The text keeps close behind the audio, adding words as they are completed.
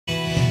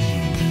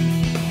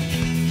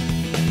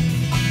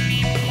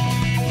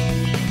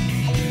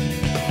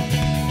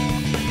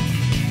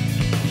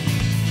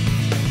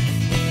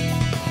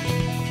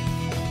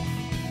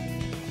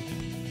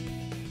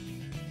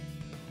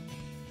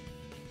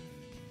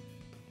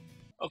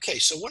Okay,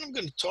 so what I'm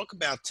going to talk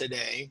about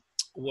today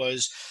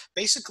was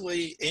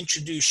basically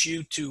introduce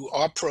you to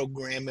our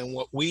program and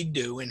what we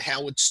do and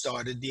how it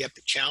started, the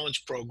Epic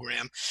Challenge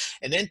program,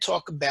 and then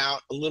talk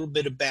about a little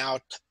bit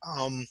about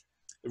the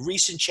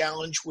recent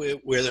challenge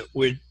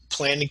we're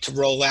planning to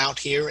roll out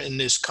here in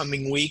this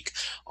coming week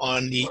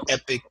on the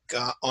Epic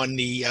on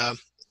the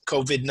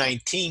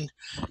COVID-19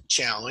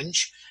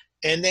 challenge,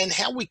 and then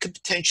how we could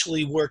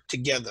potentially work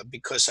together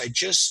because I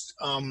just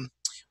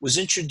was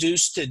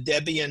introduced to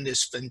Debbie and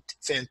this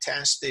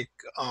fantastic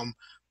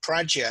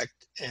project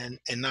and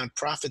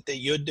nonprofit that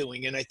you're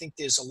doing. And I think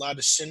there's a lot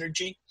of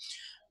synergy.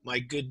 My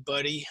good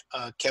buddy,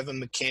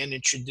 Kevin McCann,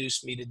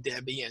 introduced me to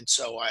Debbie. And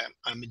so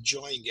I'm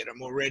enjoying it.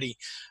 I'm already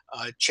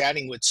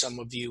chatting with some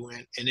of you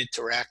and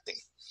interacting.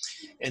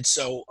 And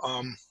so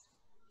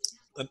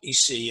let me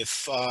see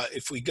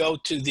if we go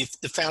to the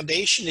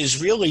foundation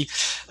is really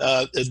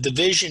the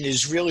vision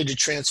is really to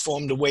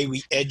transform the way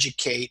we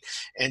educate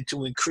and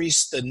to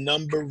increase the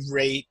number,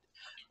 rate,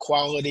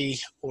 quality,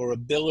 or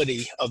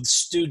ability of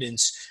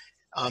students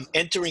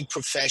entering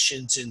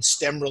professions in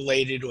STEM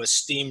related or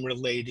STEAM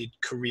related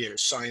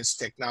careers: science,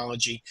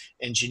 technology,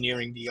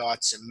 engineering, the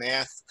arts, and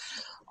math.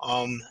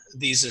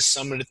 These are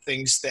some of the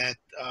things that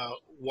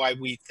why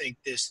we think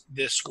this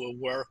will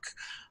work,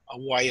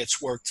 why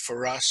it's worked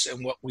for us,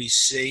 and what we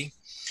see.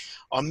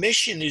 Our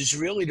mission is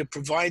really to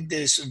provide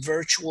this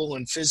virtual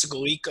and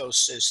physical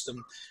ecosystem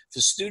for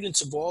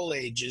students of all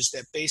ages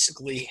that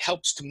basically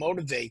helps to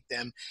motivate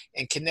them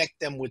and connect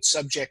them with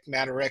subject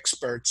matter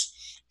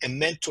experts and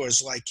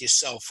mentors like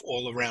yourself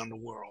all around the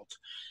world.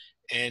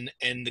 And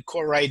the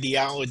core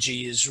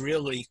ideology is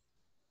really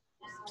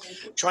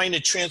trying to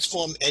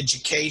transform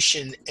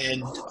education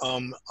and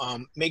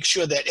make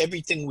sure that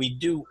everything we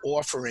do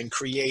offer and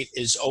create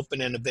is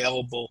open and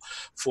available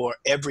for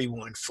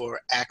everyone, for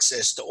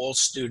access to all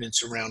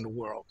students around the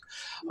world.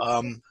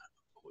 One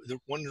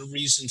of the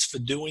reasons for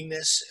doing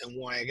this and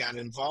why I got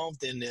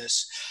involved in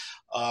this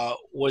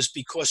was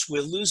because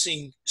we're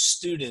losing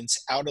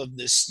students out of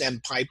the STEM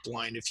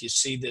pipeline. If you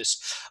see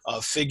this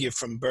figure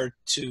from birth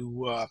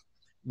to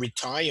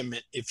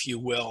retirement, if you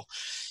will,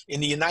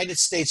 in the United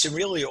States and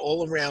really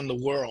all around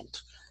the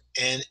world.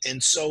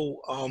 And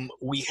so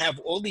we have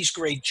all these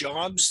great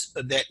jobs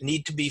that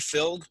need to be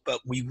filled,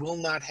 but we will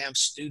not have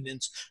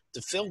students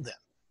to fill them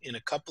in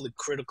a couple of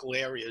critical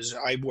areas.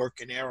 I work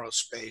in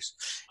aerospace,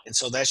 and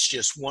so that's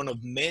just one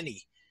of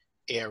many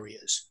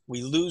areas.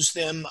 We lose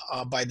them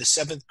by the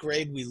 7th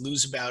grade. We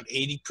lose about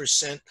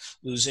 80%,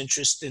 lose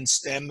interest in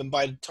STEM. And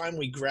by the time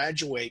we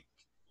graduate,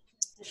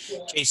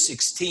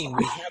 K-16,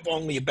 we have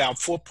only about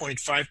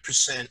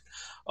 4.5%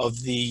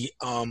 of the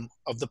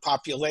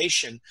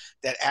population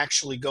that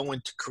actually go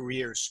into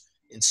careers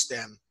in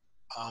STEM.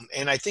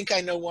 And I think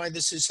I know why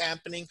this is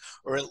happening,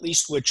 or at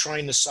least we're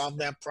trying to solve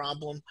that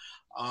problem.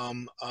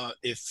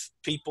 If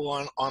people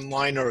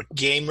online are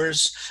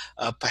gamers,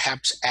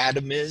 perhaps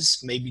Adam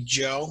is, maybe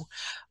Joe.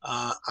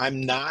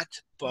 I'm not,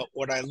 but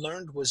what I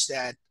learned was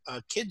that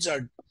kids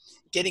are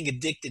getting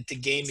addicted to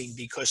gaming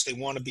because they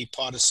want to be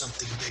part of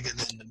something bigger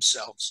than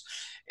themselves.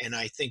 And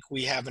I think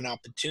we have an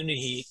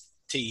opportunity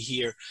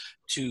here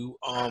to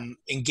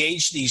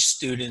engage these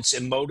students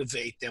and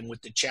motivate them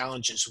with the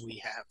challenges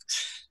we have.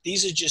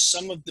 These are just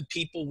some of the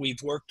people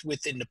we've worked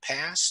with in the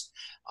past.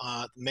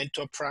 The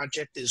Mentor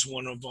Project is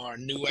one of our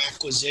new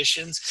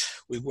acquisitions.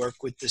 We work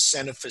with the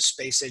Center for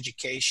Space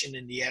Education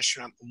and the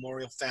Astronaut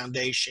Memorial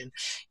Foundation.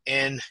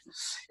 And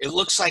it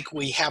looks like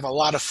we have a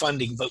lot of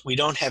funding, but we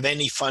don't have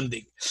any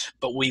funding.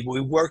 But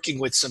we're working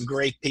with some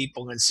great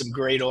people and some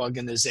great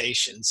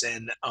organizations.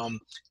 And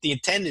the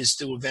intent is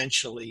to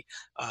eventually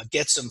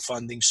get some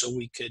funding so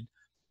we could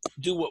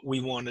do what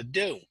we want to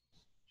do.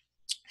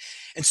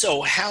 And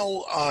so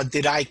how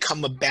did I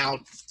come about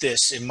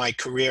this in my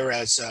career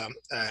as an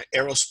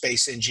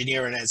aerospace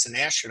engineer and as an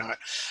astronaut?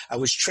 I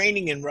was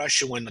training in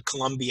Russia when the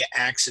Columbia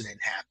accident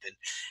happened.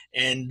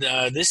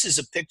 And this is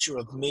a picture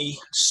of me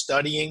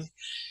studying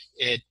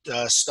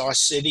at Star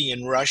City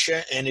in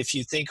Russia. And if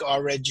you think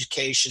our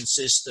education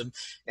system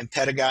and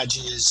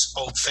pedagogy is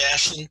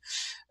old-fashioned,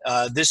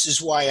 this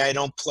is why I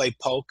don't play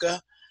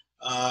poker.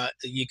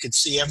 You can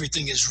see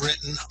everything is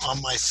written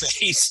on my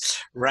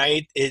face,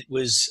 right? It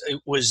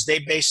was they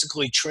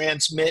basically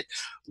transmit,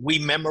 we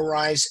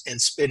memorize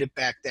and spit it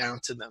back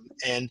down to them.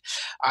 And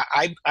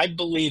I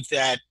believe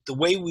that the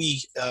way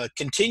we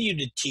continue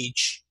to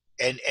teach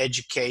and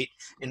educate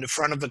in the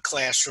front of a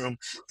classroom,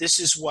 this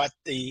is what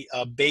the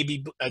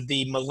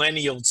the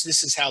millennials,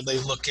 this is how they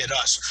look at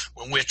us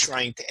when we're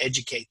trying to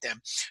educate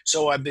them.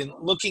 So I've been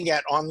looking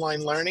at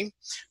online learning.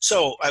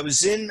 So I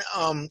was in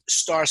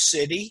Star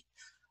City.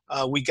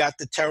 We got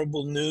the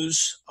terrible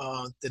news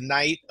the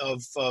night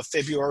of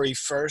February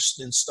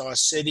 1st in Star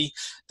City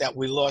that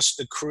we lost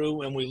the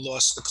crew and we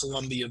lost the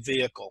Columbia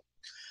vehicle.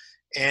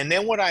 And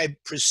then what I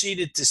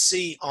proceeded to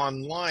see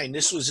online,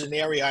 this was an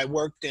area I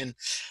worked in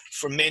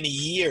for many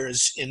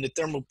years in the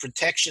thermal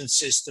protection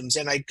systems,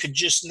 and I could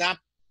just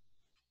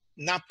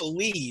not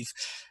believe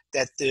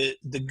that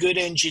the good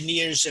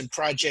engineers and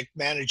project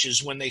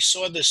managers, when they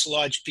saw this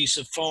large piece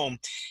of foam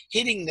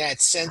hitting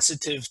that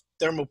sensitive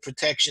thermal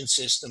protection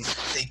system,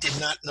 they did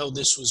not know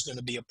this was going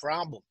to be a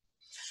problem.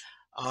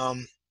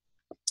 Um,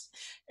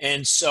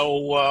 and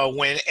so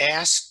when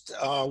asked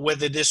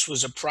whether this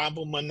was a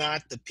problem or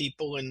not, the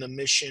people in the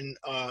mission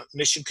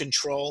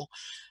control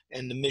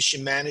and the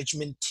mission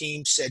management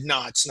team said,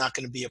 no, it's not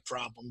going to be a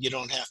problem. You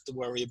don't have to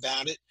worry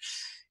about it.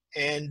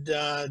 And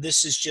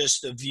this is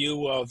just a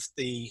view of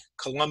the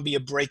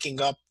Columbia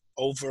breaking up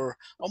over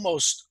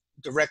almost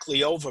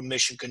directly over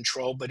mission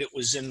control, but it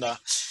was in the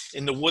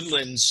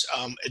woodlands,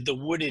 the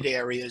wooded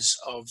areas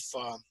of,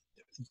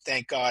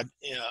 thank God,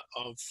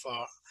 of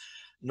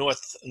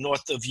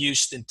north of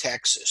Houston,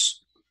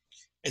 Texas.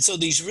 And so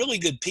these really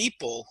good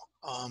people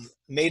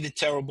made a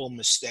terrible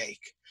mistake.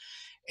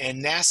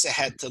 And NASA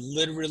had to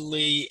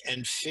literally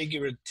and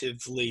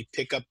figuratively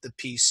pick up the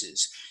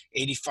pieces,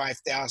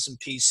 85,000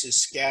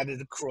 pieces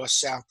scattered across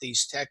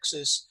Southeast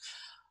Texas.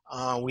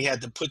 We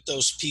had to put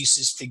those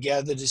pieces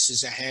together. This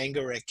is a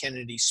hangar at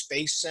Kennedy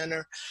Space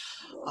Center.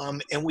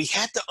 And we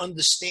had to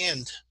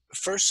understand,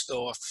 first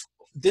off,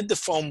 did the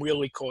foam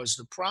really cause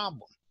the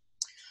problem?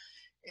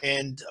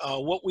 And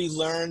what we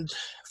learned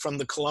from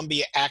the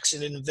Columbia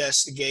accident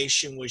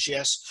investigation was,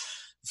 yes,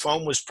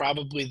 foam was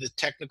probably the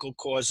technical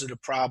cause of the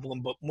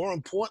problem, but more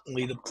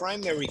importantly, the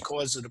primary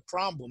cause of the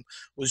problem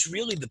was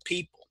really the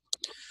people.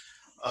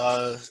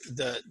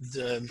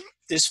 The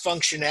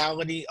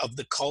dysfunctionality of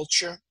the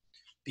culture,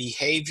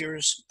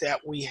 behaviors that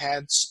we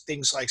had,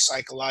 things like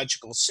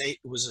psychological safe,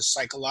 it was a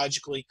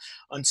psychologically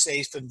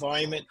unsafe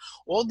environment.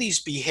 All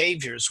these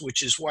behaviors,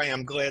 which is why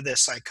I'm glad that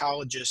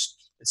psychologists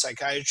and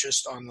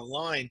psychiatrists on the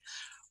line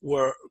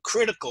were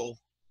critical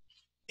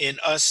in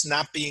us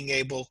not being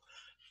able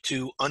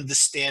to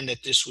understand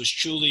that this was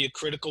truly a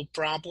critical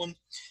problem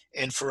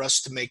and for us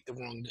to make the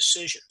wrong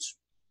decisions.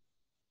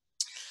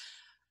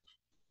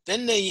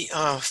 Then the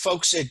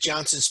folks at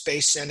Johnson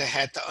Space Center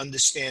had to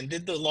understand,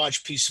 did the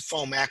large piece of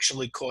foam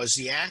actually cause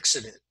the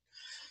accident?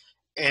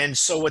 And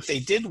so what they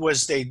did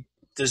was they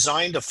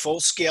designed a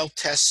full-scale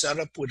test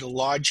setup with a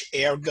large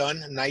air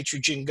gun, a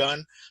nitrogen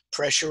gun,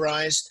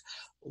 pressurized,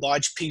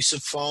 large piece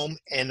of foam,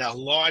 and a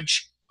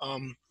large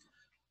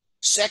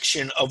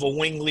section of a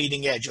wing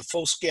leading edge, a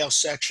full-scale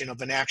section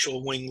of an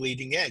actual wing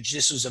leading edge.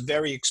 This was a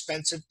very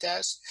expensive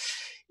test.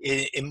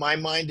 In my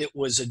mind, it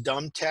was a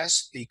dumb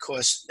test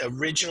because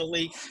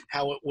originally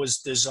how it was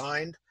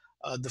designed,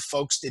 the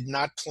folks did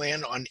not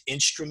plan on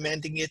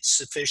instrumenting it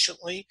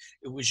sufficiently.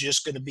 It was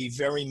just going to be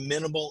very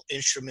minimal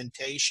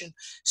instrumentation,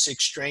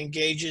 6 strain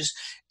gauges.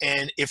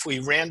 And if we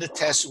ran the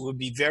test, it would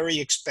be very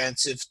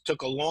expensive. It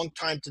took a long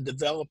time to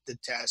develop the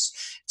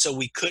test, so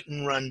we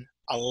couldn't run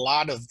a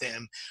lot of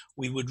them.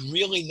 We would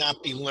really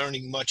not be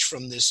learning much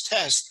from this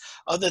test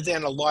other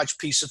than a large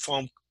piece of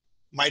foam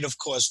might have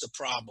caused the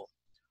problem,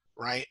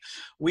 right?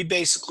 We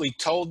basically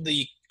told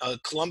the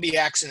Columbia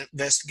Accident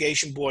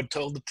Investigation Board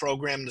told the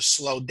program to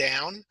slow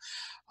down.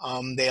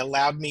 They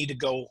allowed me to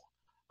go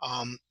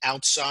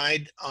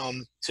outside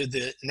to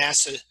the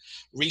NASA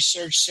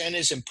research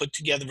centers and put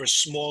together a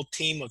small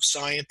team of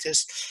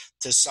scientists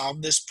to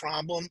solve this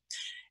problem.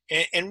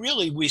 And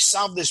really, we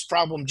solve this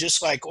problem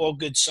just like all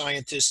good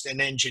scientists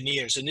and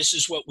engineers. And this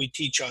is what we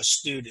teach our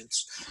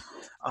students.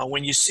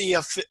 When you see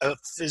a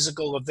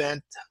physical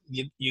event,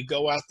 you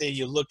go out there,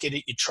 you look at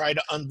it, you try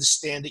to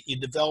understand it, you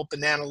develop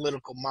an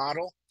analytical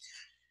model,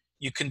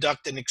 you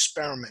conduct an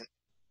experiment.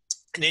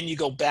 And then you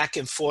go back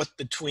and forth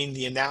between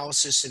the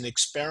analysis and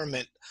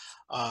experiment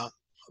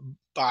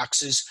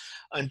boxes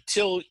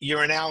until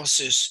your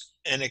analysis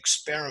and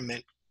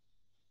experiment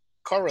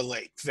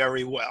correlate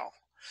very well.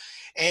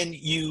 And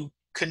you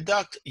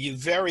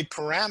vary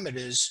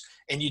parameters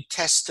and you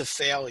test to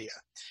failure.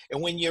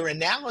 And when your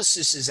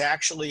analysis is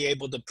actually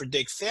able to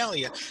predict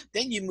failure,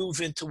 then you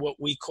move into what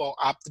we call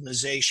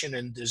optimization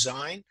and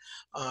design.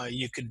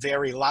 You could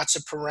vary lots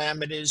of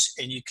parameters,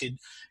 and you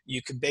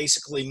could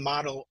basically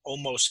model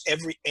almost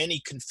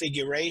any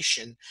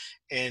configuration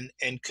and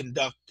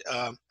conduct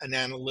an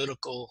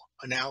analytical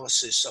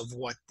analysis of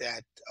what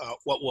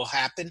will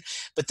happen.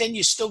 But then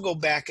you still go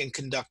back and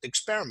conduct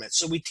experiments.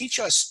 So we teach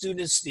our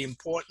students the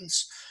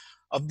importance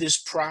of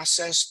this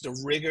process, the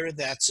rigor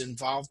that's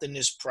involved in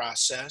this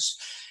process.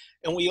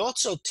 And we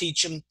also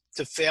teach them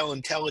to fail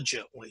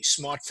intelligently,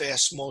 smart,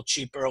 fast, small,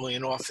 cheap, early,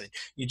 and often.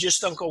 You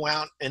just don't go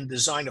out and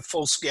design a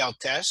full-scale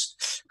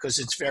test because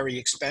it's very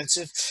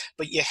expensive,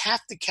 but you have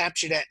to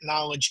capture that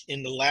knowledge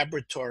in the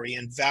laboratory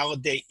and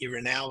validate your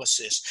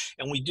analysis.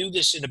 And we do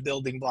this in a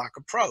building block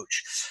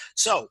approach.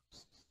 So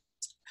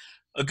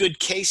a good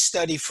case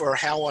study for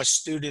how our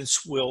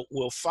students will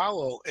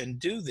follow and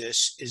do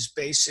this is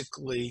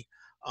basically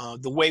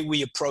the way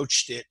we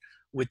approached it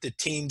with the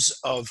teams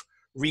of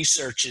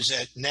researchers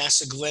at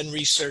NASA Glenn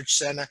Research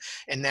Center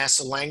and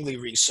NASA Langley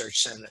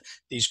Research Center.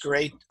 These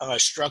great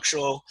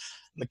structural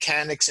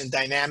mechanics and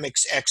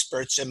dynamics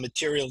experts and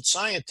material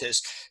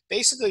scientists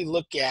basically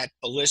look at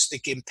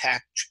ballistic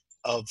impact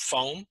of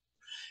foam,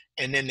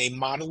 and then they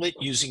model it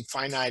using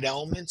finite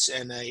elements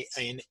and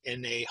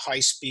a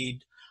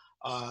high-speed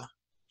uh,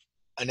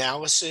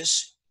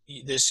 analysis.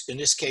 In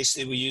this case,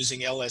 they were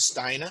using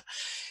LS-DYNA,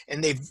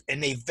 and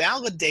they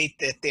validate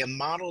that their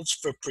models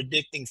for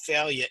predicting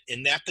failure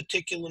in that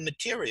particular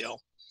material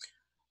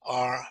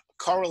are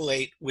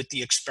correlate with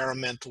the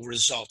experimental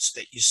results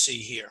that you see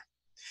here.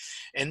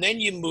 And then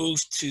you move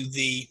to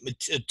the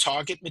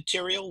target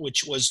material,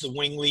 which was the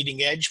wing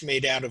leading edge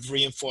made out of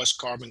reinforced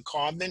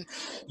carbon-carbon.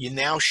 You're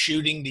now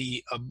shooting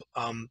the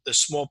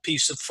small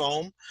piece of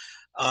foam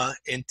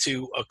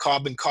into a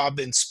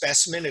carbon-carbon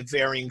specimen at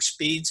varying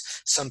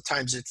speeds.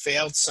 Sometimes it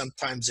fails,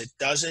 sometimes it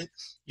doesn't.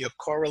 You're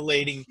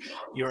correlating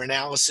your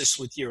analysis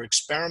with your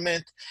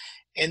experiment.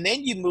 And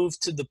then you move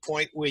to the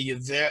point where you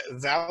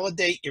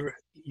validate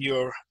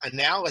your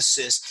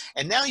analysis,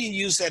 and now you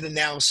use that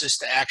analysis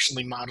to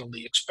actually model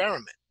the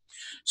experiment.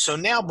 So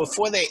now,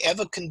 before they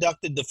ever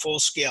conducted the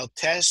full-scale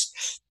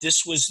test,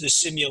 this was the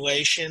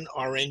simulation.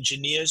 Our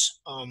engineers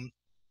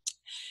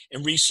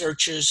and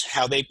researchers,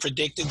 how they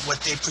predicted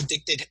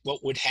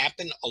what would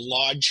happen. A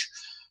large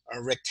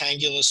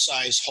rectangular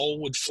size hole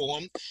would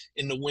form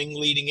in the wing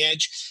leading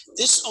edge.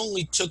 This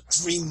only took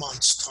 3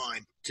 months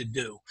time to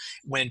do,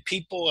 when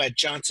people at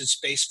Johnson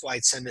Space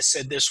Flight Center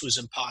said this was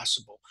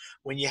impossible.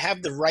 When you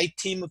have the right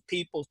team of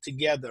people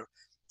together,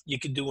 you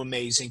can do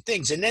amazing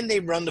things. And then they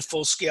run the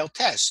full scale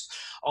test.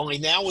 Only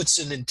now it's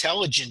an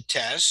intelligent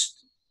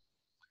test,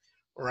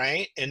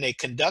 right? And they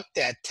conduct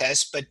that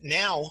test, but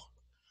now,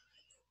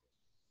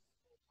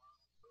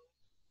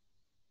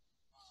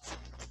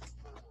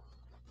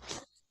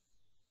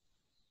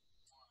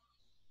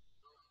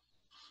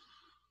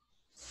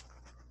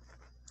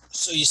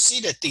 so you see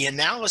that the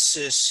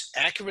analysis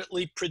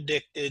accurately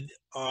predicted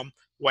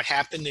what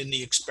happened in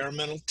the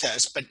experimental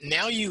test, but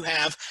now you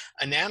have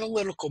an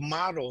analytical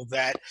model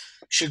that,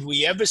 should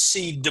we ever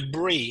see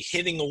debris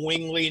hitting a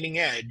wing leading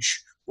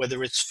edge,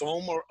 whether it's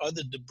foam or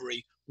other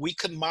debris, we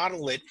can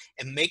model it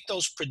and make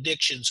those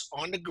predictions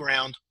on the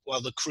ground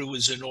while the crew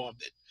is in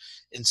orbit,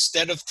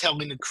 instead of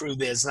telling the crew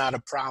there's not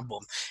a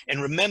problem.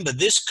 And remember,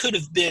 this could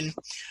have been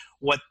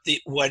what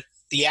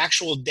the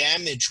actual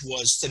damage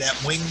was to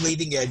that wing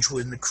leading edge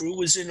when the crew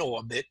was in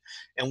orbit,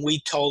 and we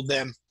told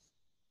them,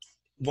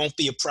 won't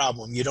be a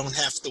problem. You don't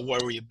have to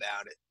worry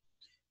about it,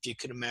 if you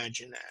can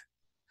imagine that.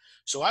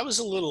 So I was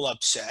a little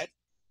upset,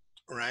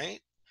 right?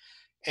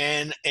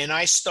 And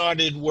I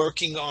started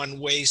working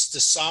on ways to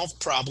solve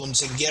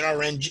problems and get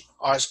our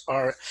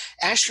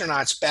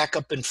astronauts back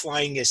up and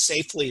flying as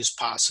safely as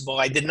possible.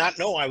 I did not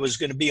know I was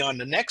going to be on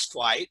the next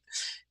flight,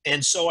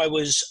 and so I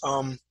was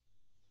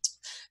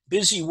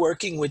busy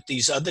working with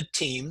these other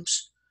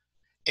teams.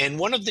 And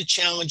one of the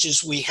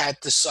challenges we had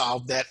to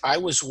solve that I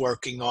was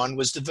working on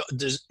was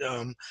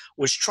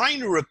trying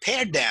to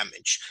repair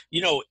damage. You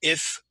know,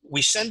 if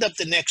we send up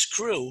the next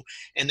crew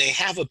and they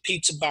have a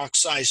pizza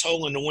box size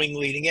hole in the wing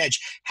leading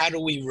edge, how do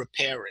we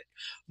repair it?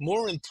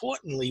 More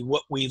importantly,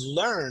 what we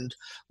learned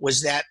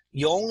was that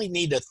you only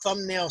need a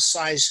thumbnail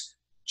size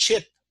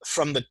chip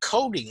from the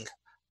coating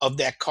of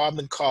that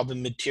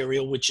carbon-carbon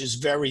material, which is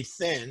very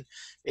thin.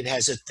 It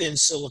has a thin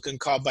silicon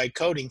carbide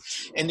coating,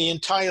 and the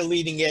entire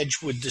leading edge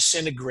would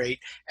disintegrate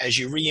as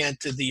you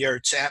re-enter the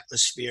Earth's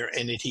atmosphere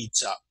and it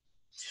heats up.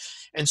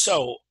 And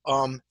so,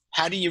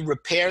 how do you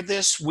repair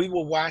this?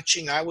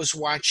 I was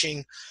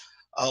watching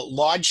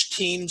large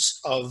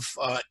teams of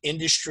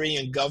industry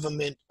and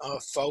government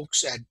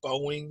folks at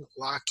Boeing,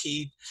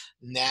 Lockheed,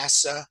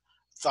 NASA,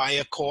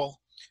 Thiokol,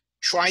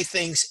 try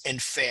things and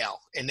fail,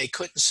 and they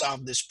couldn't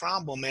solve this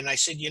problem. And I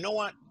said, you know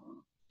what?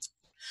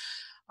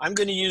 I'm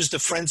going to use the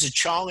Friends of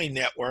Charlie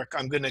network.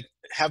 I'm going to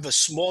have a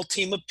small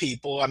team of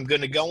people. I'm going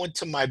to go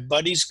into my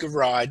buddy's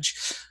garage,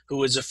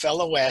 who is a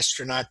fellow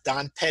astronaut,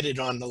 Don Pettit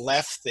on the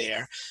left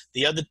there.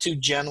 The other two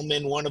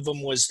gentlemen, one of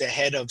them was the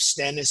head of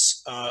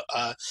Stennis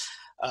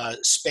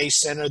Space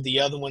Center. The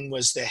other one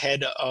was the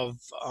head of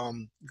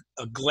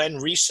a Glenn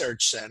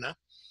Research Center.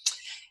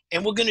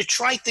 And we're going to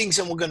try things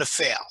and we're going to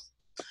fail.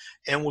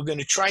 And we're going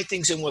to try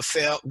things and we're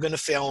going to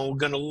fail, and we're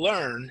going to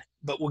learn,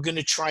 but we're going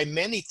to try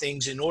many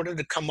things in order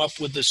to come up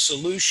with a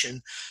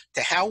solution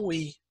to how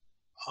we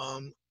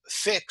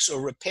fix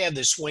or repair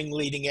this wing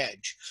leading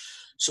edge.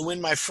 So in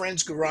my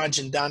friend's garage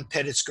and Don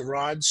Pettit's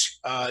garage,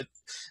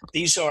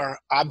 these are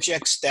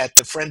objects that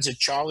the Friends of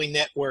Charlie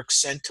network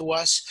sent to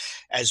us.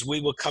 As we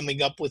were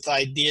coming up with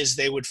ideas,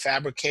 they would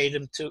fabricate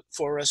them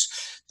for us.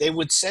 They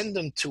would send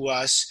them to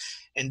us,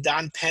 and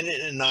Don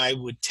Pettit and I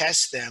would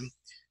test them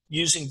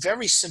using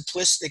very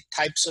simplistic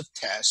types of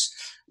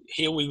tests.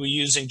 Here we were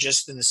using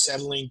just an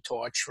acetylene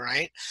torch,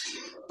 right?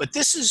 But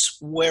this is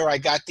where I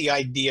got the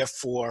idea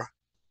for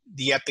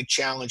the EPIC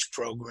Challenge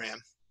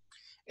program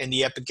and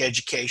the EPIC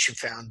Education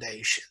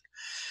Foundation.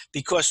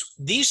 Because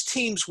these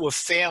teams were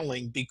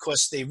failing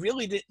because they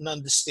really didn't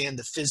understand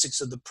the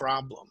physics of the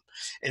problem.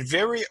 And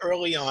very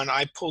early on,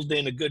 I pulled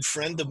in a good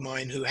friend of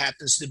mine who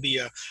happens to be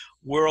a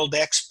world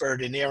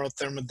expert in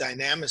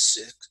aerothermodynamics,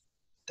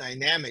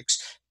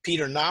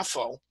 Peter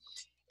Naffo,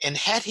 and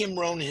had him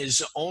run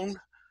his own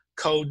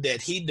code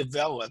that he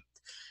developed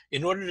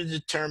in order to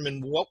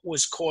determine what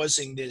was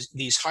causing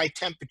these high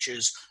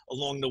temperatures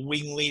along the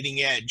wing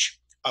leading edge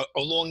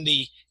along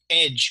the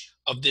edge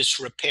of this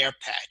repair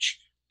patch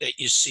that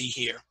you see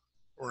here,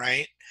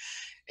 right?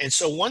 And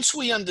so once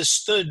we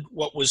understood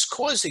what was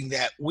causing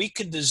that, we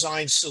could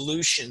design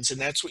solutions,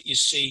 and that's what you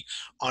see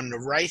on the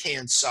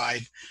right-hand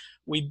side.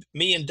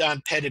 Me and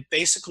Don Pettit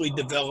basically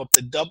developed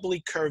a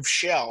doubly curved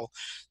shell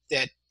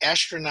that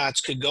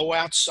astronauts could go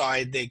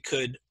outside. They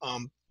could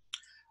um,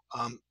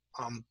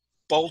 um,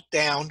 bolt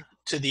down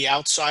to the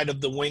outside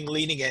of the wing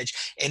leading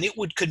edge, and it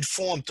would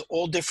conform to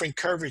all different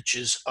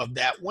curvatures of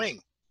that wing.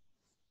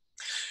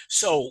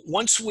 So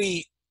once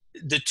we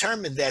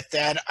determined that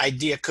that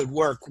idea could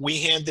work, we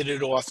handed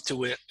it off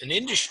to an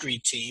industry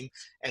team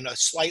and a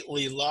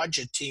slightly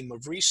larger team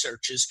of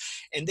researchers,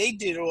 and they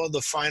did all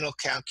the final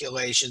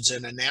calculations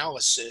and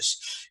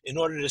analysis in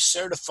order to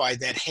certify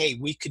that, hey,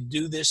 we could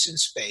do this in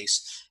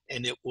space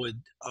and it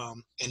would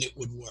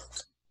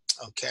work.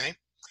 Okay.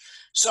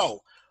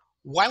 So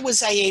why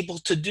was I able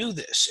to do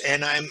this?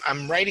 And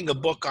I'm writing a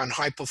book on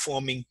high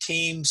performing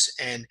teams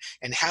and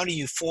how do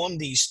you form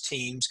these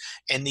teams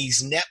and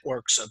these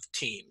networks of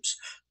teams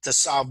to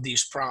solve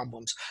these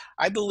problems.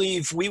 I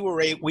believe we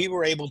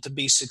were able to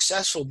be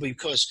successful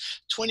because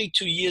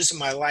 22 years of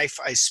my life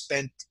I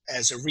spent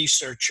as a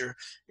researcher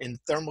in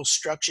thermal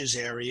structures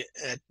area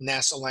at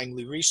NASA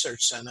Langley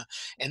Research Center,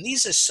 and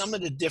these are some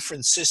of the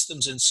different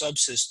systems and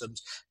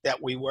subsystems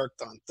that we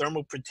worked on: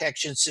 thermal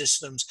protection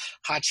systems,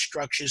 hot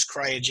structures,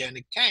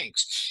 cryogenic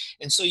tanks.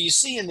 And so you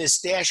see in this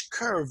dash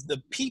curve,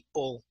 the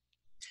people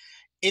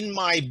in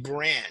my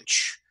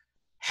branch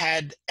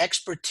had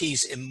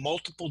expertise in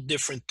multiple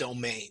different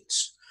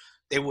domains.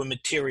 They were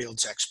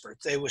materials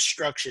experts, they were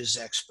structures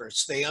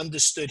experts, they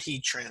understood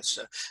heat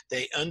transfer,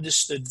 they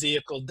understood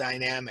vehicle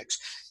dynamics.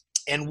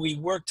 And we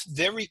worked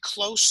very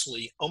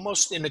closely,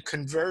 almost in a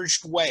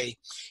converged way,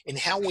 in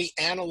how we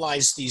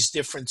analyzed these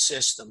different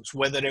systems,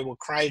 whether they were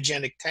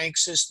cryogenic tank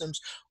systems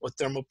or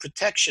thermal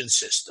protection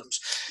systems.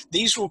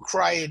 These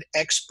required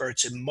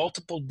experts in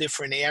multiple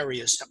different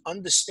areas to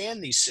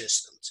understand these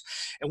systems.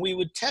 And we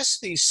would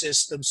test these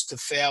systems to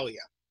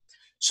failure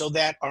so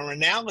that our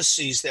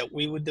analyses that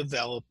we were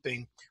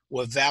developing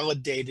were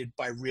validated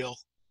by real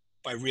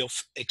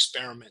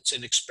experiments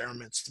and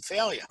experiments to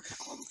failure.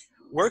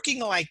 Working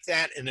like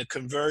that in a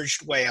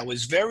converged way, it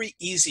was very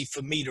easy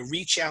for me to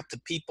reach out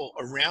to people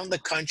around the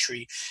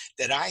country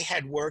that I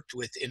had worked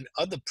with in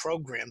other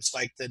programs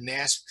like the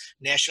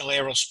National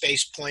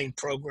Aerospace Plane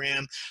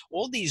Program,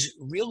 all these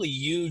really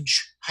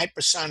huge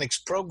hypersonics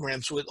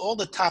programs with all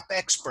the top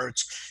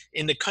experts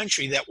in the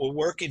country that were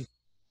working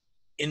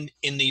in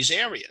these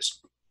areas.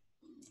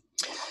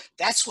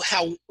 That's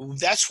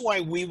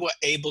why we were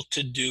able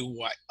to do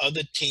what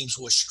other teams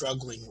were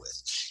struggling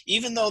with.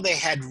 Even though they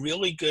had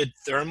really good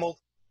thermal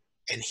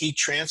and heat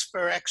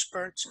transfer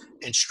experts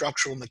and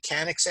structural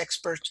mechanics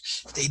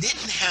experts, they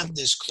didn't have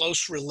this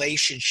close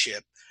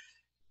relationship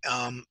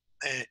um,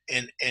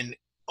 and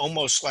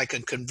almost like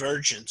a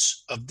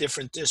convergence of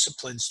different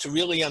disciplines to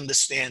really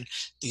understand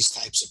these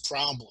types of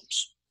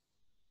problems.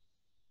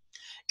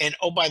 And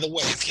oh, by the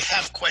way, if you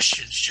have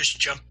questions, just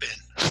jump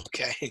in,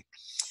 okay?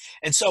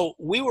 And so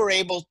we were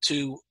able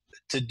to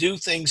do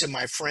things in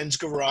my friend's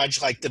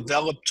garage, like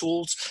develop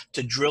tools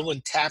to drill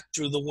and tap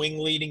through the wing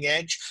leading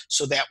edge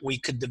so that we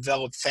could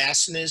develop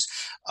fasteners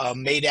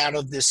made out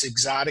of this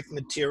exotic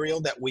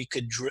material that we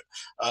could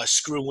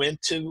screw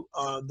into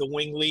the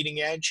wing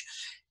leading edge.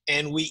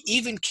 And we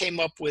even came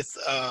up with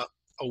a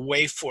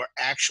way for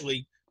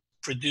actually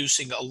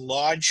producing a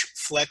large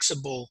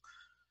flexible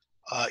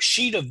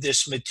sheet of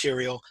this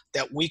material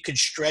that we could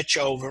stretch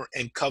over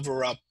and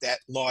cover up that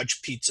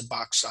large pizza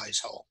box size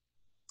hole.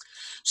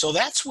 So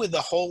that's where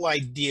the whole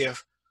idea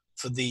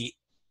for the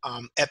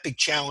Epic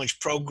Challenge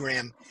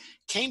program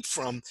came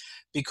from,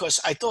 because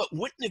I thought,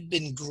 wouldn't it have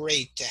been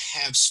great to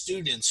have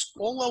students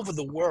all over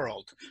the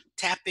world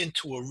tap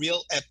into a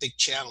real Epic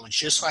Challenge,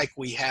 just like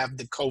we have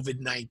the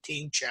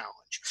COVID-19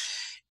 challenge.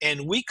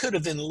 And we could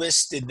have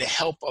enlisted the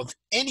help of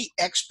any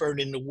expert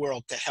in the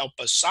world to help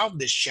us solve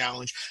this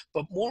challenge.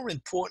 But more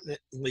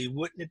importantly,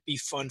 wouldn't it be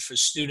fun for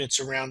students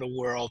around the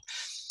world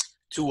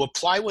to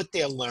apply what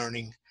they're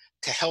learning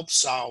to help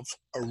solve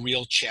a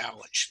real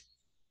challenge?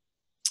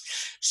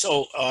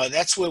 So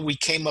that's where we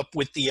came up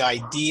with the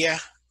idea.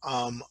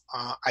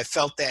 I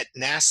felt that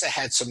NASA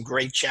had some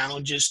great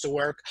challenges to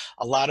work.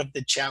 A lot of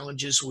the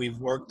challenges we've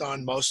worked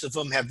on, most of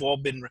them have all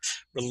been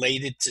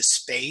related to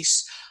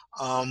space.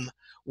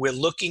 We're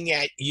looking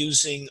at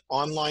using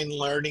online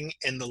learning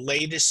and the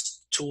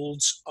latest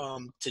tools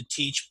to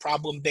teach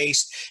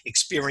problem-based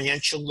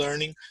experiential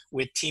learning.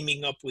 We're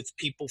teaming up with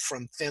people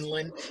from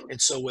Finland,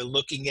 and so we're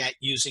looking at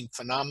using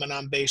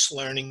phenomenon-based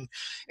learning.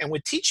 And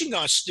we're teaching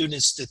our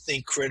students to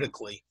think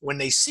critically. When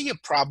they see a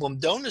problem,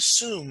 don't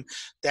assume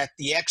that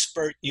the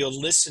expert you're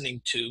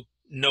listening to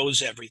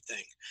knows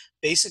everything.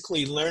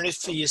 Basically, learn it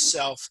for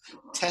yourself,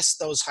 test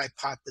those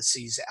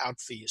hypotheses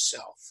out for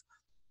yourself.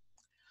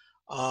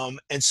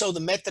 And so the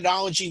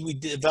methodology we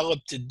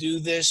developed to do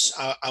this,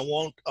 I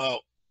won't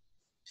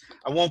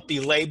I won't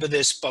belabor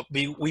this, but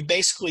we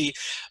basically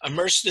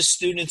immerse the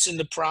students in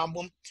the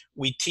problem.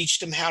 We teach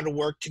them how to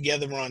work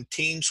together on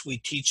teams. We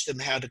teach them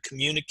how to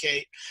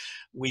communicate.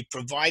 We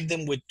provide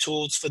them with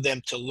tools for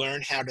them to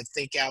learn how to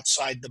think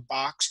outside the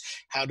box,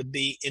 how to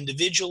be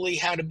individually,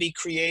 how to be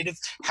creative,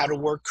 how to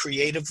work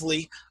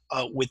creatively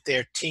with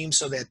their team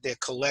so that their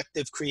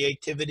collective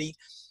creativity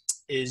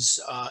is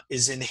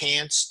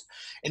enhanced.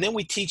 And then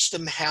we teach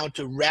them how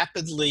to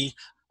rapidly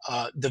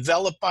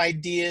develop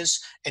ideas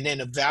and then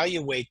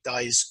evaluate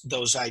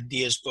those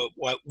ideas, but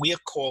what we are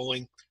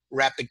calling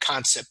rapid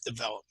concept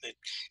development.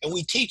 And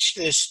we teach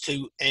this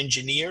to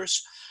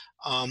engineers,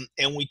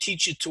 and we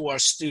teach it to our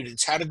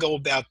students, how to go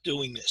about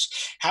doing this,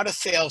 how to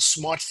fail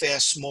smart,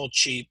 fast, small,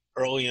 cheap,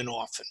 early and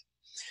often.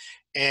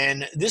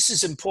 And this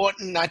is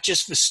important not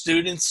just for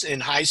students in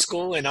high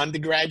school and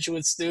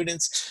undergraduate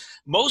students.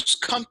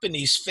 Most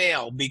companies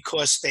fail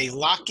because they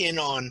lock in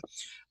on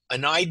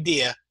an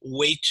idea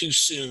way too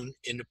soon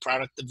in the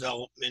product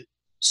development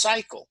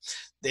cycle.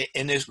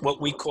 And there's what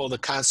we call the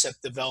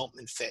concept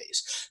development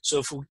phase. So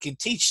if we can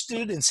teach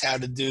students how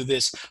to do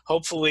this,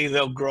 hopefully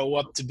they'll grow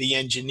up to be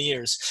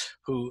engineers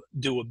who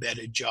do a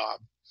better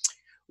job.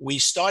 We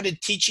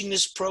started teaching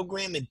this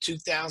program in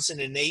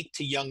 2008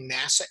 to young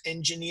NASA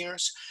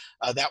engineers.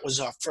 That was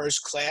our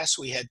first class.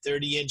 We had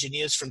 30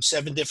 engineers from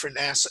 7 different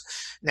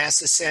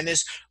NASA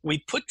centers.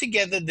 We put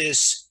together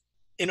this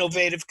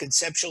innovative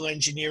conceptual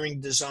engineering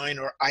design,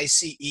 or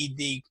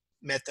ICED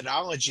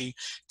methodology,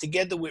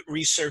 together with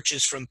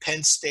researchers from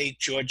Penn State,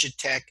 Georgia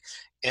Tech,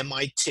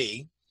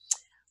 MIT.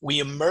 We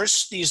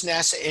immersed these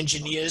NASA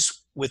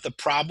engineers with a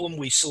problem.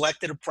 We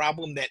selected a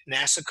problem that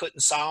NASA couldn't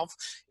solve.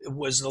 It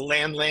was the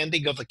land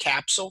landing of a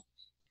capsule.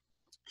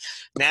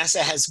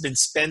 NASA has been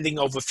spending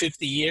over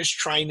 50 years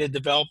trying to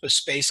develop a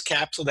space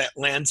capsule that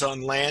lands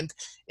on land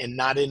and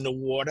not in the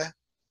water.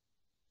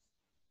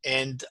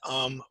 And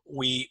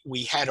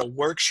we had a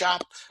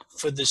workshop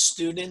for the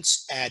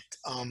students at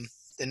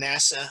the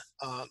NASA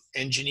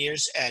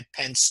engineers at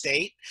Penn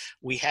State.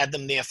 We had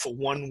them there for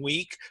 1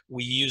 week.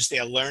 We used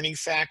their learning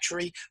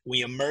factory.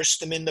 We immersed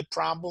them in the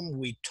problem.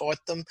 We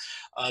taught them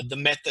the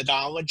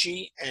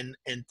methodology and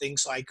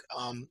things like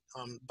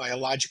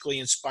biologically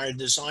inspired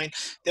design.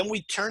 Then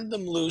we turned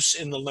them loose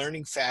in the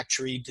learning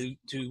factory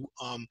to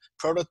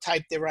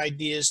prototype their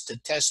ideas, to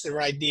test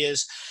their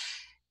ideas.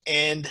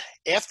 And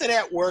after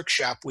that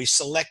workshop, we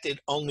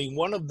selected only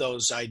one of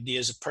those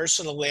ideas, a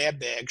personal lab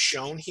bag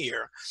shown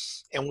here.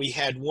 And we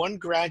had one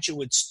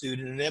graduate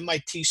student, an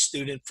MIT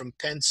student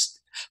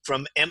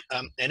from an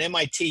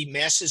MIT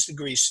master's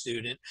degree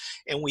student,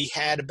 and we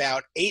had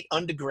about 8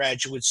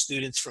 undergraduate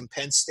students from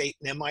Penn State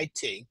and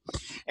MIT.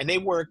 And they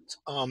worked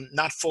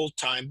not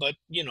full-time, but,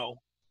 you know,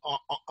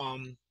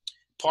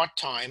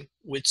 part-time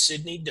with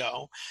Sidney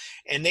Doe,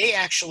 and they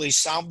actually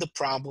solved the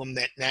problem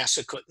that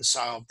NASA couldn't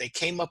solve. They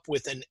came up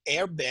with an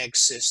airbag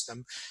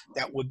system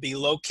that would be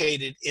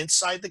located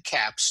inside the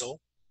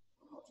capsule,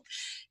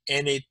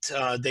 and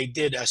they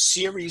did a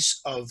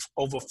series of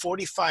over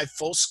 45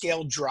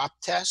 full-scale drop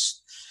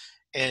tests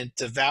and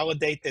to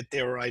validate that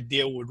their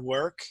idea would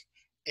work.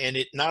 And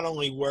it not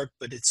only worked,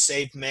 but it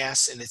saved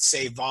mass and it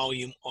saved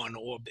volume on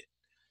orbit.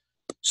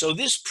 So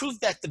this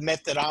proved that the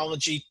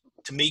methodology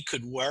to me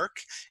could work,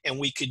 and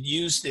we could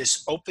use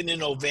this open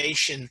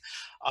innovation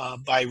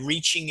by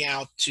reaching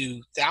out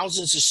to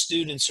thousands of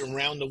students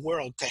around the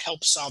world to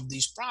help solve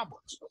these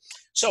problems.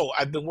 So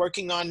I've been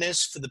working on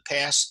this for the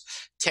past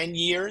 10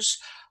 years.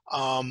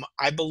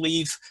 I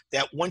believe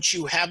that once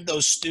you have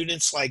those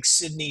students like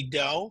Sidney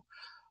Doe,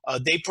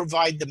 they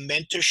provide the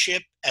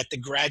mentorship at the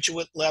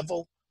graduate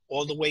level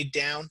all the way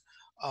down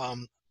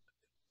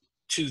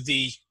to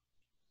the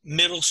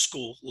middle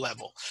school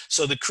level.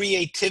 So the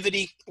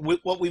creativity,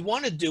 what we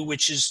want to do,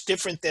 which is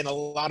different than a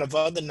lot of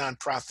other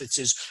nonprofits,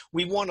 is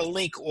we want to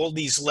link all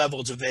these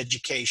levels of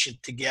education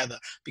together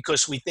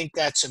because we think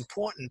that's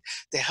important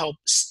to help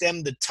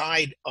stem the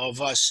tide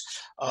of us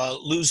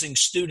losing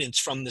students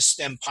from the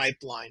STEM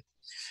pipeline.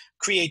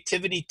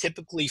 Creativity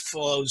typically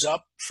flows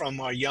up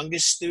from our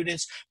youngest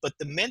students, but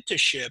the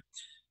mentorship,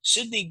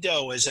 Sidney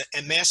Doe, as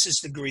a master's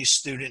degree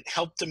student,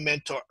 helped to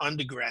mentor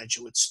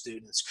undergraduate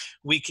students.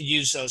 We could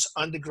use those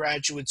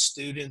undergraduate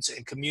students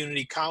and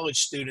community college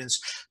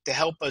students to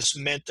help us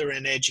mentor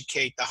and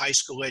educate the high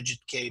school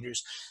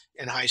educators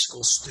and high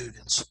school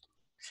students.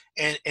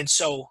 And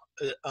so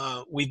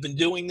we've been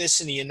doing this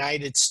in the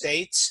United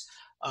States.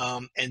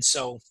 And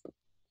so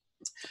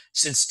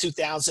since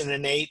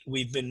 2008,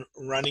 we've been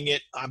running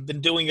it. I've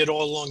been doing it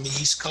all along the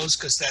East Coast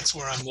because that's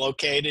where I'm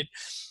located.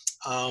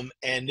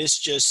 And this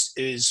just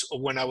is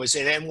when I was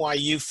at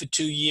NYU for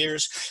 2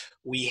 years,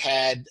 we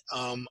had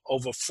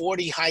over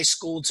 40 high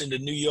schools in the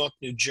New York,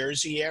 New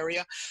Jersey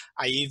area.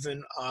 I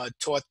even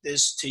taught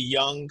this to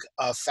young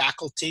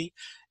faculty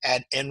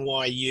at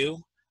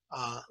NYU,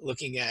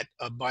 looking at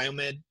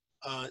biomed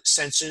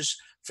sensors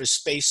for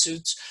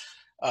spacesuits.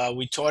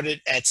 We taught it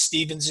at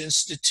Stevens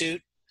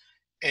Institute,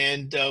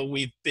 and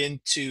we've been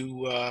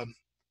to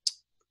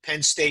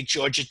Penn State,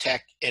 Georgia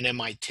Tech, and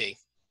MIT.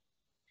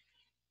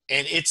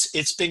 and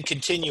it's been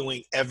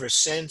continuing ever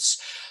since.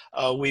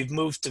 We've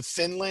moved to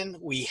Finland.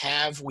 We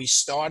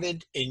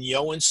started in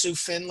Joensuu,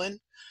 Finland,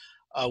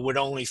 with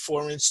only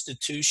 4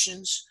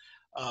 institutions.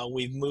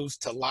 We've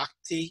moved to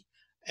Lahti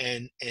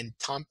and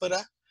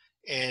Tampere,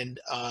 and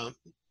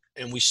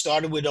and we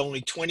started with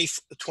only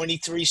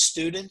 23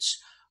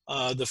 students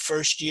the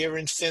first year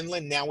in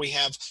Finland. Now we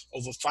have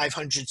over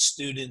 500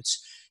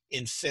 students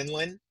in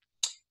Finland.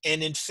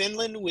 And in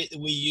Finland,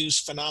 we use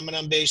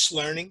phenomenon-based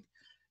learning.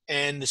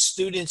 And the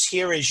students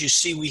here, as you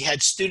see, we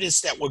had students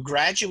that were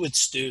graduate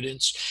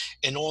students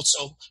and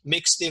also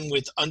mixed in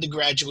with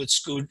undergraduate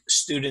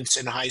students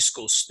and high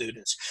school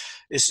students.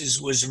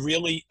 Was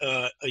really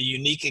a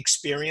unique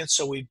experience.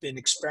 So we've been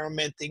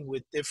experimenting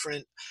with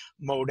different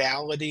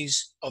modalities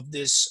of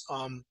this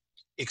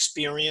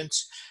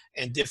experience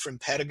and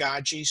different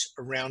pedagogies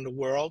around the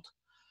world.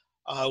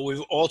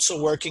 We're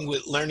also working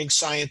with learning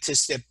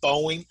scientists at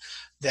Boeing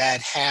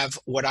that have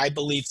what I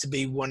believe to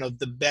be one of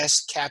the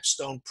best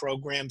capstone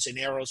programs in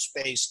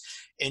aerospace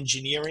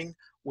engineering,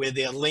 where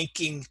they're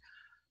linking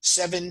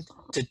 7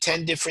 to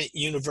 10 different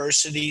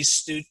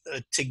universities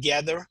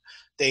together.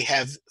 They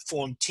have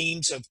formed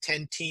teams of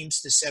 10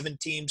 teams to 7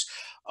 teams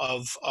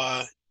of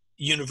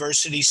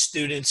university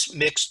students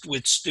mixed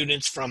with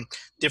students from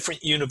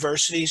different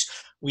universities.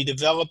 We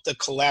developed a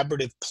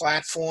collaborative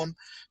platform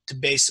to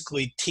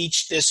basically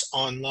teach this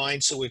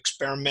online. So we're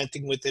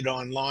experimenting with it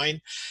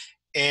online.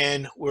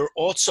 And we're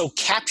also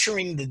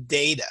capturing the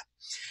data.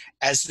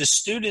 As the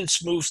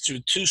students move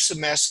through 2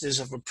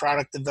 semesters of a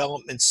product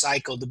development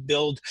cycle to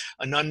build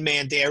an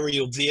unmanned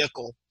aerial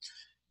vehicle,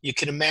 you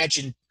can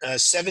imagine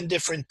 7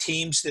 different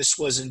teams. This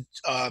was in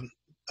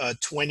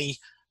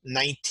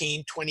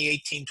 2018,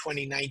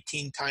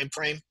 2019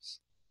 timeframe.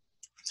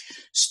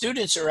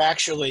 Students are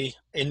actually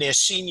in their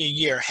senior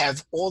year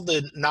have all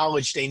the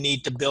knowledge they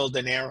need to build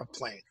an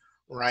airplane,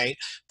 right?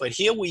 But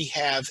here we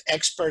have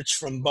experts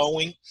from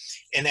Boeing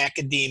and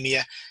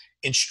academia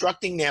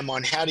instructing them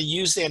on how to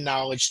use their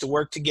knowledge to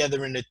work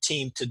together in a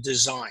team to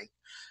design.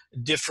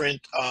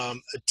 Different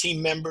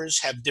team members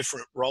have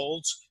different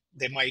roles.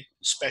 They might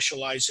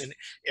specialize in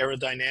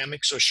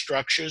aerodynamics or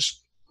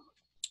structures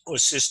or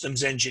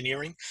systems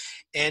engineering.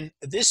 And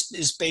this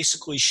is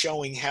basically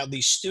showing how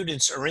these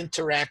students are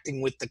interacting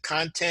with the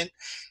content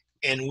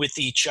and with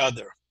each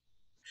other.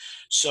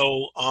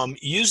 So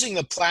using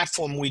the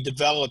platform we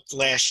developed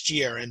last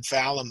year in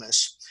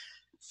Valamis,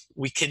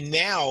 we can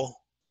now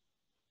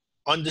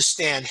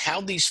understand how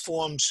these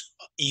forms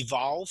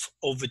evolve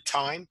over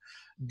time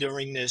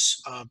during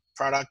this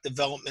product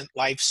development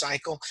life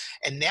cycle.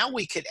 And now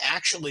we could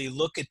actually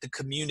look at the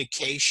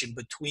communication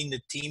between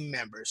the team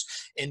members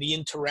and the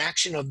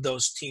interaction of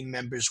those team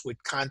members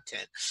with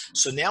content.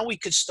 So now we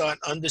could start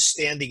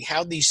understanding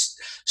how these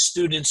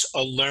students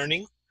are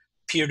learning,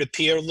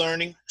 peer-to-peer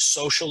learning,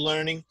 social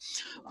learning,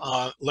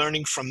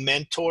 learning from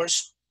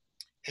mentors,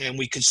 and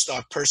we could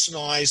start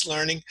personalized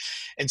learning.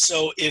 And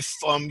so if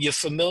you're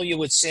familiar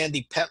with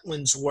Sandy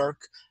Petlin's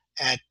work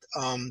at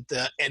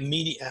the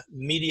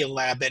Media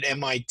Lab at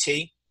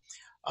MIT,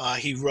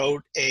 he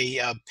wrote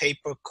a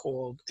paper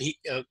called,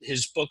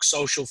 his book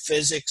Social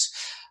Physics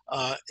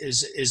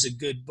is a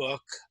good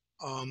book.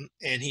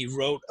 And he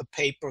wrote a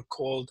paper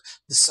called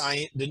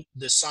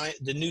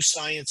The New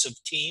Science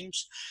of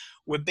Teams,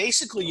 where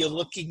basically you're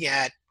looking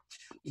at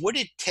what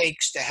it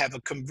takes to have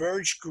a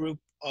converged group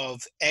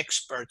of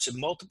experts in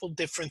multiple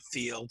different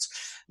fields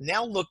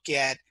now look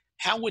at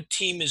how a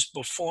team is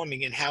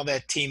performing and how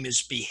that team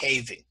is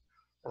behaving,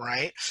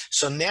 right?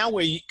 So now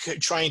we're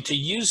trying to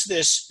use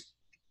this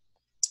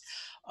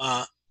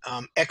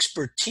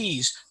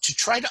expertise to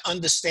try to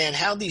understand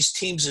how these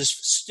teams as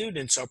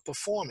students are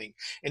performing.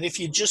 And if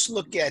you just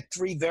look at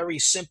 3 very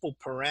simple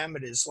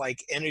parameters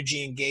like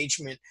energy,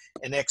 engagement,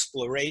 and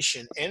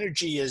exploration,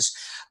 energy is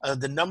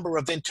the number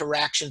of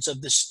interactions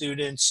of the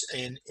students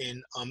in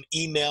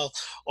email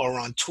or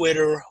on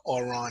Twitter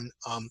or on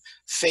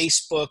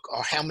Facebook,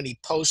 or how many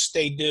posts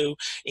they do.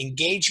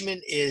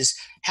 Engagement is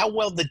how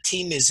well the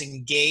team is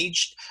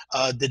engaged,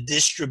 the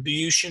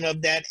distribution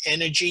of that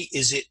energy,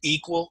 is it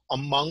equal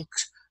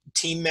amongst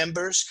team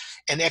members?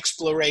 And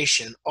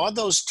exploration, are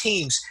those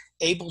teams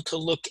able to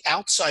look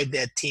outside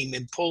that team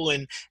and pull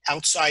in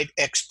outside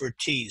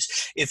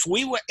expertise? If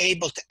we were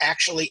able to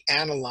actually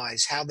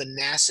analyze how the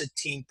NASA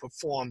team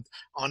performed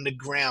on the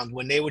ground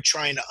when they were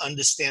trying to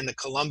understand the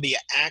Columbia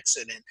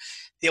accident,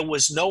 there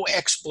was no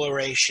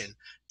exploration.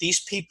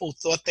 These people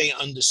thought they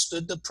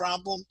understood the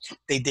problem.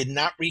 They did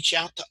not reach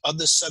out to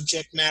other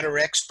subject matter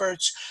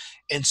experts.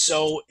 And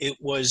so it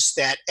was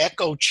that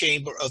echo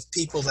chamber of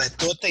people that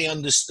thought they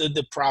understood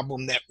the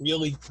problem that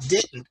really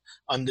didn't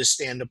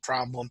understand the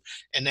problem,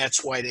 and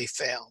that's why they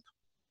failed.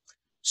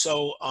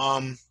 So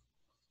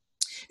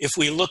if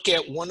we look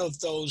at one of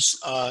those,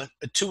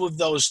 2 of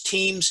those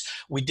teams,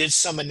 we did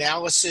some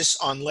analysis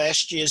on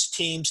last year's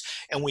teams,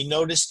 and we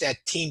noticed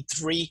that Team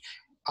 3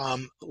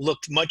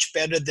 looked much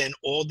better than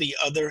all the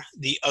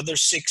other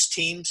 6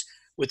 teams.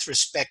 with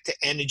respect to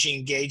energy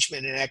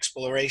engagement and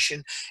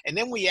exploration. And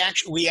then we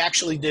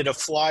actually did a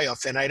fly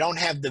off, and I don't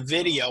have the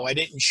video. I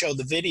didn't show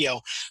the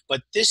video,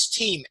 but this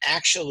team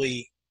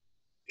actually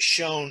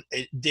shown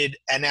it did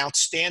an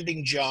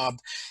outstanding job,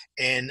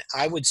 and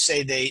I would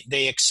say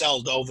they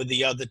excelled over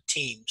the other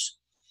teams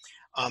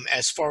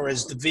as far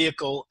as the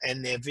vehicle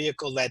and their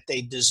vehicle that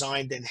they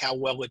designed and how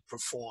well it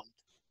performed.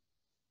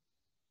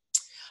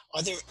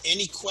 Are there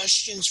any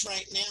questions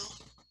right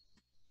now?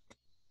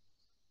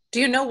 Do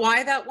you know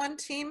why that one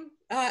team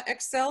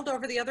excelled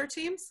over the other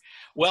teams?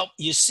 Well,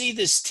 you see,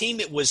 this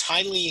team, it was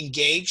highly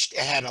engaged. It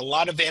had a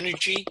lot of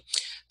energy.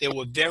 They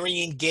were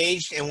very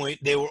engaged, and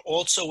they were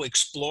also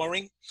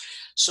exploring.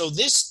 So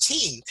this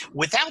team,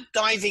 without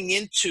diving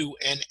into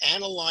and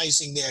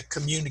analyzing their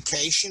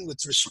communication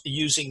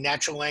using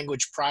natural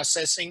language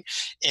processing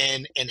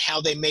and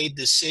how they made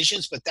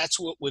decisions, but that's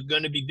what we're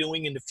going to be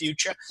doing in the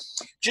future.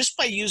 Just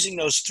by using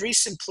those three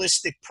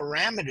simplistic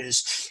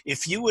parameters,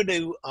 if you were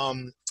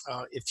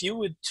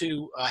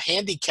to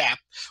handicap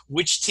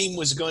which team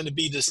was going to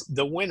be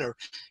the winner,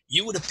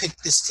 you would have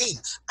picked this team.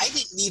 I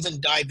didn't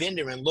even dive in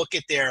there and look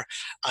at their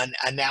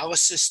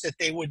analysis that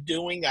they were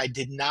doing. I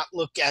did not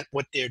look at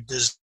what their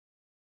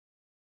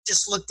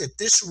just looked at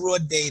this raw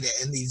data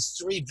and these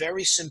three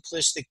very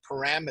simplistic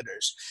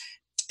parameters,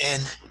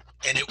 and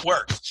it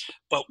worked.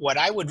 But what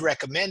I would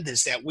recommend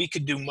is that we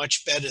could do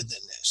much better than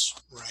this,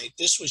 right?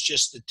 This was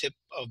just the tip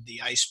of the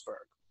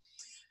iceberg.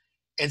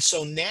 And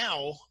so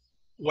now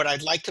what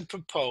I'd like to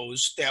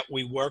propose that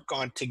we work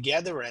on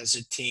together as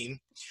a team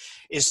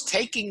is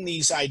taking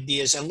these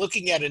ideas and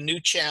looking at a new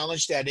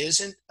challenge that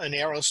isn't an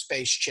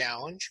aerospace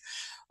challenge.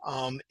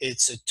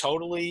 It's a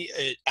totally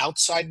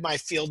outside my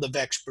field of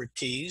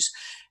expertise.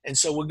 And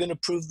so we're going to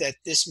prove that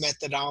this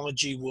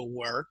methodology will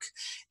work.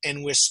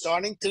 And we're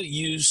starting to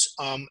use,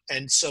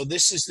 and so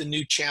this is the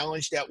new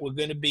challenge that we're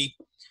going to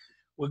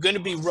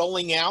be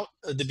rolling out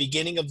at the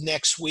beginning of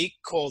next week,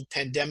 called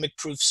Pandemic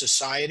Proof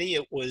Society.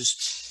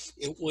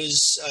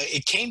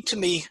 It came to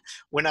me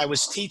when I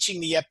was teaching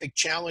the Epic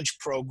Challenge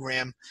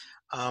program,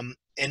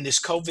 and this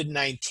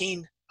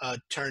COVID-19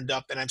 turned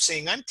up, and I'm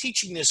saying, I'm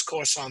teaching this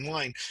course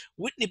online.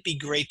 Wouldn't it be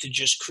great to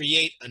just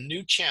create a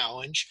new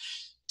challenge,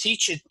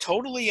 teach it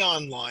totally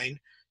online,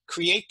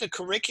 create the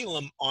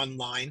curriculum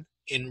online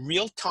in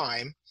real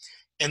time,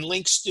 and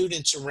link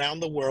students around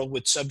the world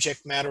with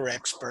subject matter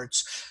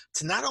experts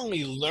to not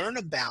only learn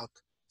about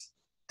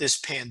this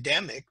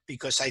pandemic,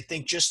 because I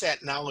think just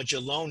that knowledge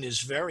alone is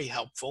very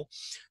helpful,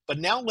 but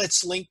now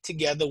let's link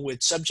together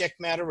with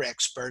subject matter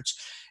experts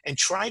and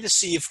try to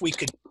see if we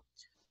could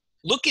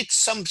look at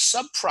some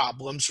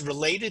sub-problems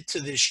related to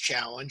this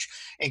challenge,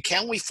 and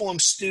can we form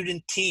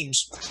student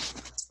teams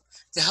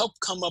to help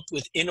come up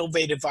with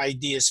innovative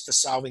ideas for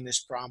solving this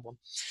problem.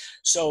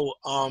 So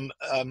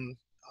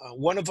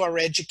one of our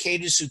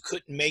educators who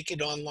couldn't make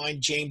it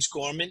online, James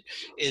Gorman,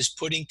 is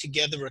putting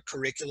together a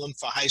curriculum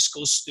for high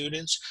school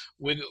students.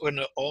 We're going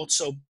to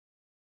also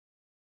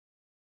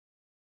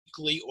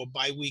weekly or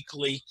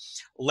bi-weekly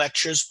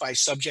lectures by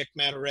subject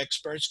matter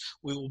experts.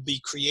 We will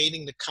be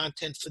creating the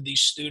content for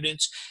these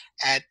students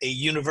at a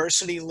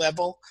university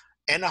level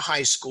and a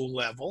high school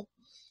level,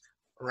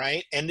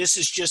 right? And this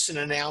is just an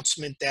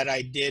announcement that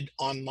I did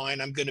online.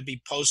 I'm going to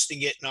be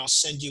posting it, and I'll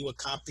send you a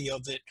copy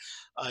of it,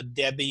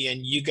 Debbie,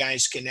 and you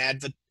guys can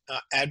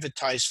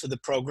advertise for the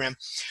program.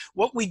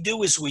 What we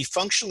do is we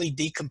functionally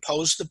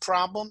decompose the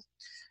problem.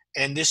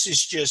 And this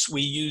is just,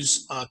 we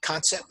use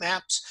concept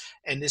maps.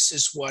 And this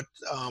is what,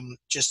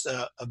 just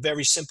a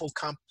very simple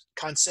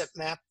concept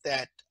map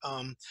that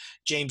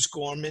James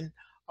Gorman,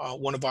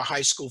 one of our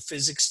high school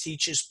physics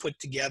teachers, put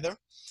together.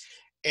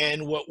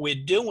 And what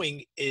we're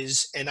doing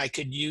is, and I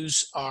could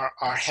use our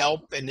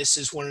help, and this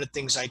is one of the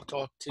things I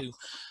talked to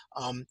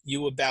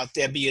you about,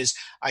 Debbie, is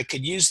I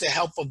could use the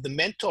help of the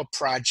Mentor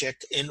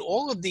Project in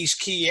all of these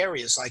key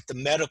areas, like the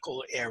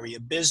medical area,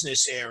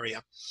 business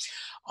area,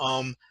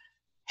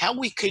 how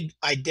we could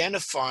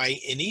identify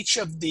in each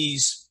of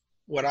these,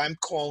 what I'm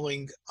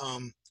calling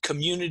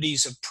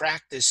communities of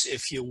practice,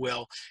 if you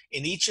will,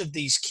 in each of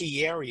these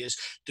key areas,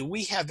 do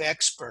we have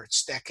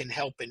experts that can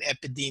help in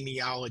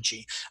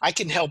epidemiology? I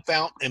can help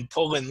out and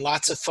pull in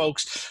lots of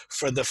folks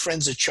for the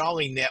Friends of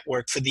Charlie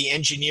Network for the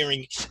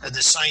engineering,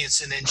 the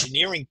science and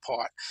engineering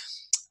part.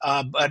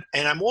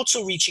 And I'm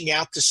also reaching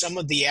out to some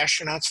of the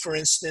astronauts, for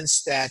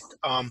instance, that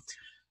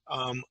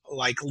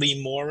like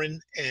Lee Morin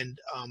and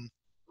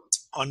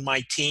on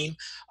my team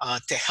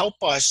to help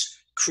us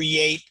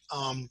create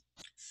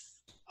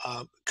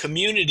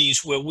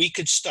communities where we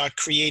could start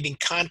creating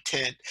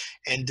content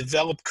and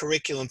develop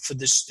curriculum for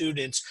the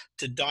students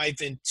to dive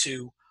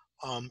into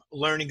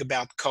learning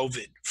about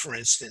COVID, for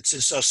instance.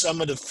 And so some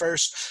of the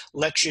first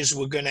lectures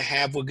we're going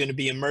to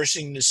be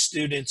immersing the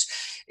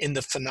students in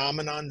the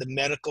phenomenon, the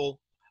medical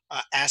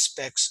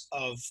aspects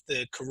of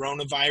the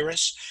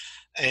coronavirus.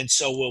 And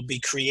so we'll be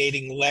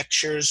creating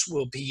lectures.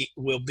 We'll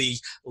be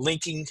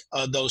linking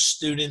those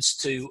students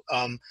to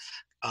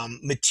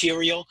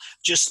material,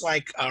 just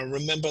like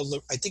remember,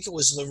 I think it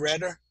was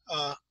Loretta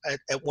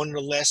at one of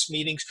the last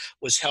meetings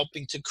was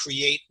helping to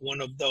create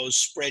one of those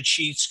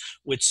spreadsheets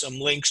with some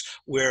links.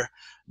 We're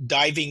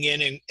diving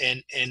in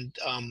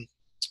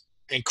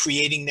and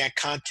creating that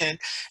content.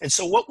 And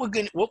so what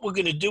we're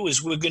gonna do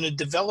is we're gonna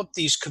develop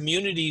these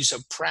communities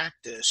of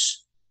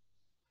practice,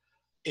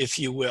 if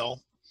you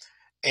will,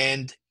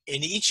 and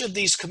in each of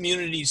these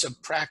communities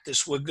of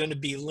practice, we're going to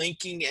be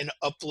linking and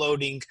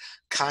uploading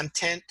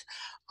content.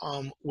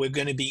 We're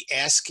going to be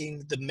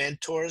asking the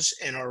mentors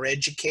and our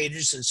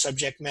educators and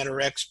subject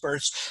matter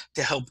experts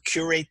to help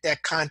curate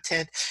that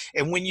content.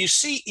 And when you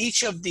see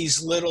each of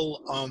these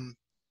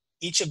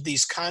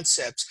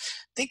concepts,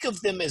 think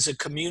of them as a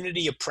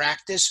community of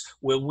practice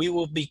where we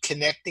will be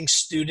connecting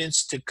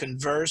students to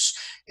converse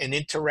and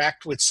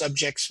interact with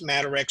subject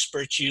matter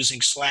experts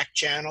using Slack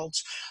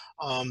channels.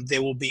 They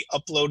will be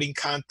uploading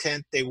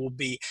content. They will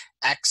be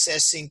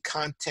accessing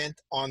content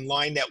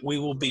online that we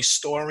will be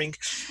storing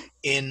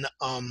in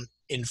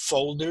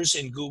folders,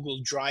 in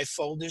Google Drive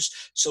folders,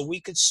 so we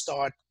could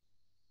start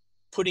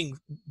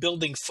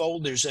building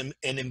folders and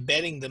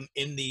embedding them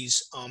in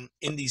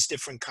these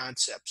different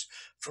concepts,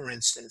 for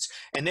instance.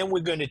 And then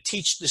we're going to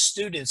teach the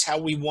students how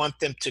we want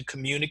them to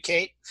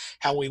communicate,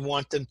 how we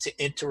want them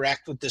to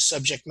interact with the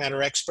subject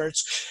matter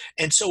experts.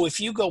 And so if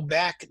you go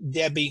back,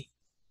 Debbie,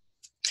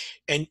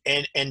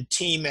 and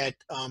team at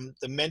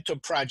the Mentor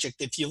Project,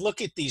 if you look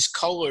at these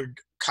colored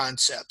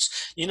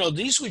concepts, you know,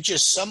 these were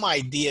just some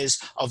ideas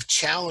of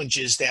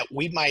challenges that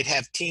we might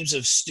have teams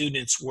of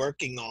students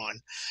working on.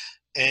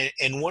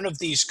 And one of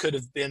these could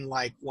have been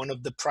like one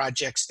of the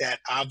projects that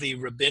Avi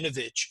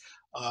Rabinovich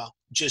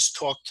just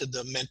talked to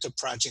the Mentor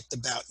Project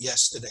about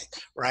yesterday,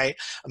 right?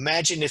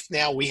 Imagine if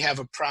now we have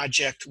a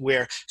project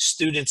where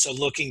students are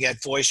looking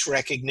at voice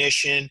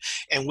recognition,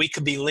 and we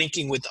could be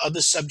linking with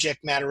other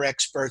subject matter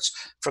experts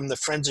from the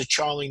Friends of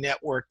Charlie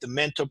Network, the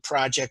Mentor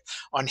Project,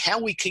 on how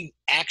we can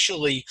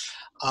actually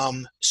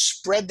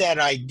spread that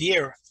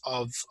idea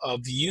of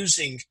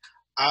using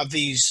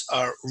Avi's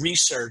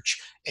research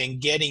and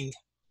getting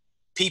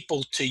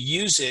people to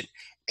use it,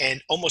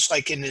 and almost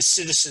like in a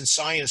citizen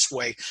science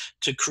way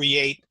to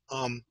create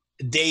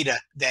data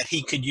that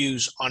he could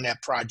use on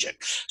that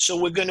project.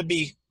 So we're going to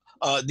be,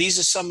 these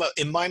are some,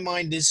 in my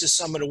mind, these are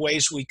some of the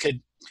ways we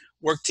could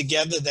work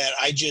together that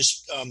I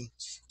just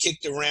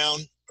kicked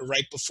around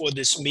right before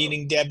this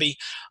meeting, Debbie.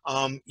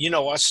 You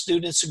know, our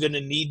students are going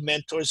to need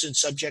mentors and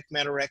subject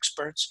matter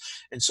experts.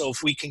 And so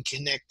if we can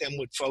connect them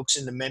with folks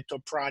in the Mentor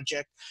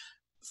Project,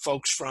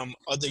 folks from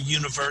other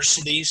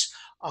universities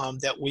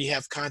that we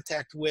have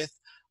contact with.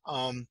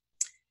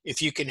 If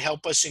you can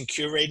help us in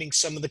curating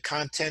some of the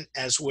content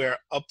as we're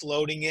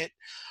uploading it.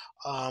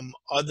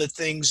 Other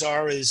things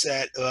is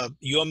that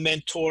your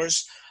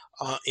mentors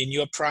in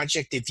your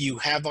project, if you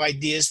have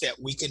ideas that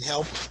we can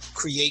help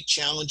create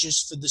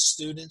challenges for the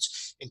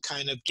students and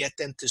kind of get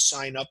them to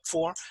sign up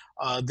for,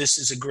 this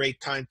is a great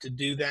time to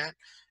do that.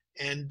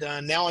 And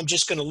now I'm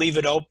just going to leave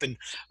it open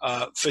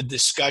for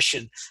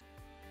discussion.